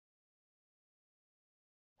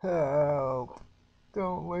Help!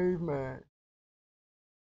 Don't leave me.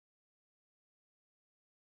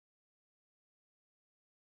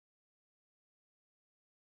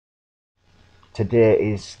 Today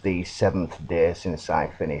is the 7th day since I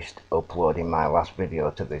finished uploading my last video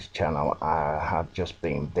to this channel. I had just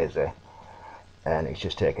been busy and it's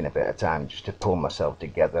just taken a bit of time just to pull myself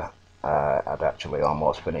together. I'd actually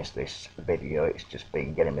almost finished this video. It's just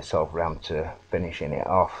been getting myself around to finishing it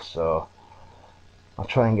off, so I'll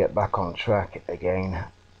try and get back on track again.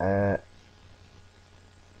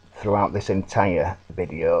 Throughout this entire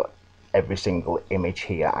video, every single image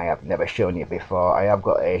here I have never shown you before. I have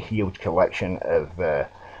got a huge collection of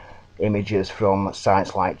images from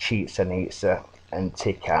sites like Chichen and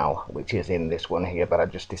Tikal, which is in this one here, but I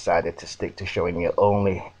just decided to stick to showing you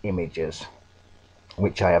only images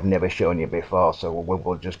which I have never shown you before, so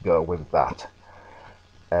we'll just go with that.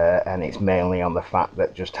 And it's mainly on the fact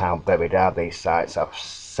that just how buried are these sites. I've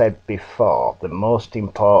said before, the most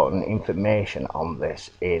important information on this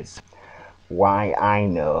is why I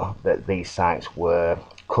know that these sites were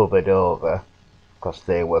covered over, because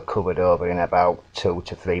they were covered over in about 2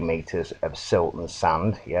 to 3 meters of silt and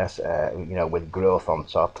sand, yes, you know, with growth on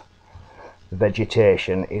top.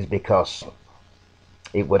 Vegetation is because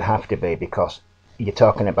it would have to be, because you're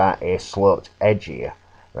talking about a sloped edge here,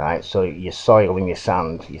 right? So your soil and your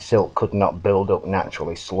sand, your silt could not build up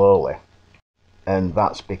naturally slowly, and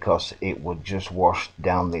that's because it would just wash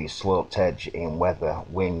down the sloped edge in weather,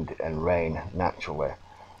 wind and rain naturally.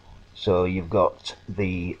 So you've got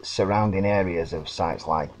the surrounding areas of sites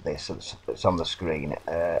like this that's on the screen,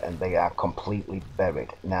 and they are completely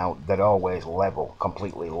buried. Now they're always level,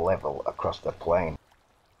 completely level across the plain.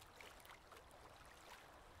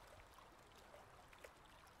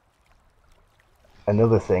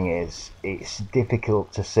 Another thing is, it's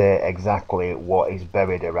difficult to say exactly what is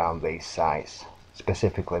buried around these sites,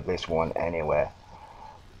 specifically this one anyway.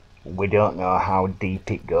 We don't know how deep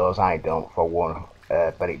it goes, I don't for one,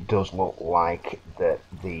 but it does look like that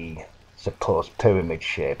the supposed pyramid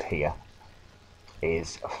shape here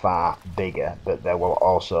is far bigger, but there will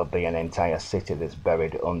also be an entire city that's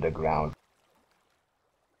buried underground.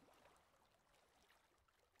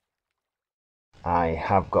 I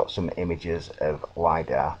have got some images of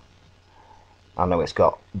Lidar. I know it's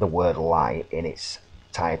got the word lie in its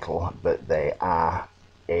title, but they are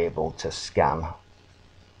able to scan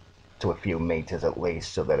to a few meters at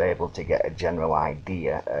least, so they're able to get a general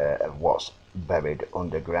idea of what's buried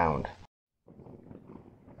underground.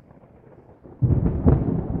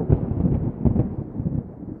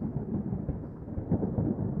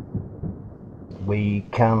 We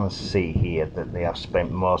can see here that they have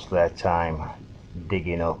spent most of their time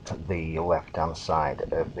digging up the left hand side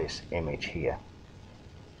of this image here.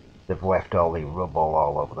 They've left all the rubble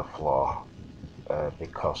all over the floor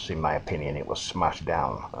because in my opinion it was smashed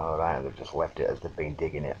down. Alright, they've just left it as they've been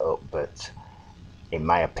digging it up, but in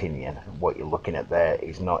my opinion what you're looking at there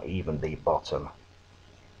is not even the bottom.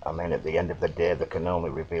 I mean, at the end of the day, they can only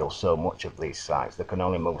reveal so much of these sites. They can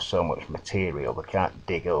only move so much material. They can't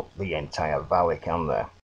dig up the entire valley, can they?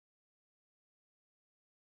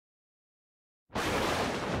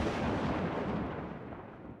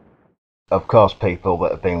 Of course, people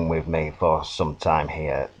that have been with me for some time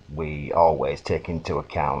here, we always take into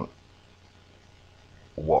account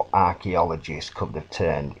what archaeologists could have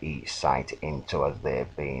turned each site into as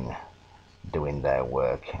they've been doing their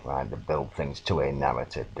work, right? They build things to a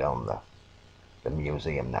narrative, don't they? The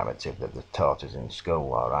museum narrative that they taught us in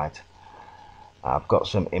school, alright? I've got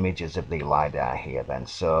some images of the Lidar here then,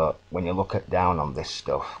 so when you look down on this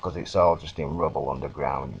stuff, because it's all just in rubble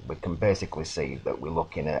underground, we can basically see that we're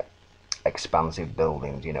looking at expansive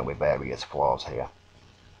buildings, you know, with various floors here.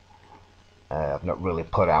 I've not really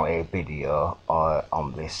put out a video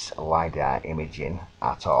on this Lidar imaging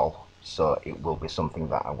at all, so it will be something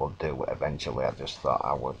that I will do eventually. I just thought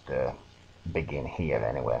I would begin here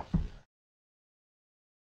anyway.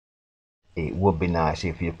 It would be nice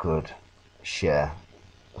if you could share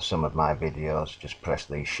some of my videos. Just press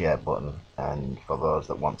the share button, and for those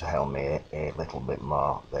that want to help me a little bit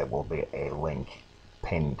more, there will be a link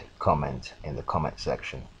pinned comment in the comment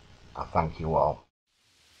section. I thank you all.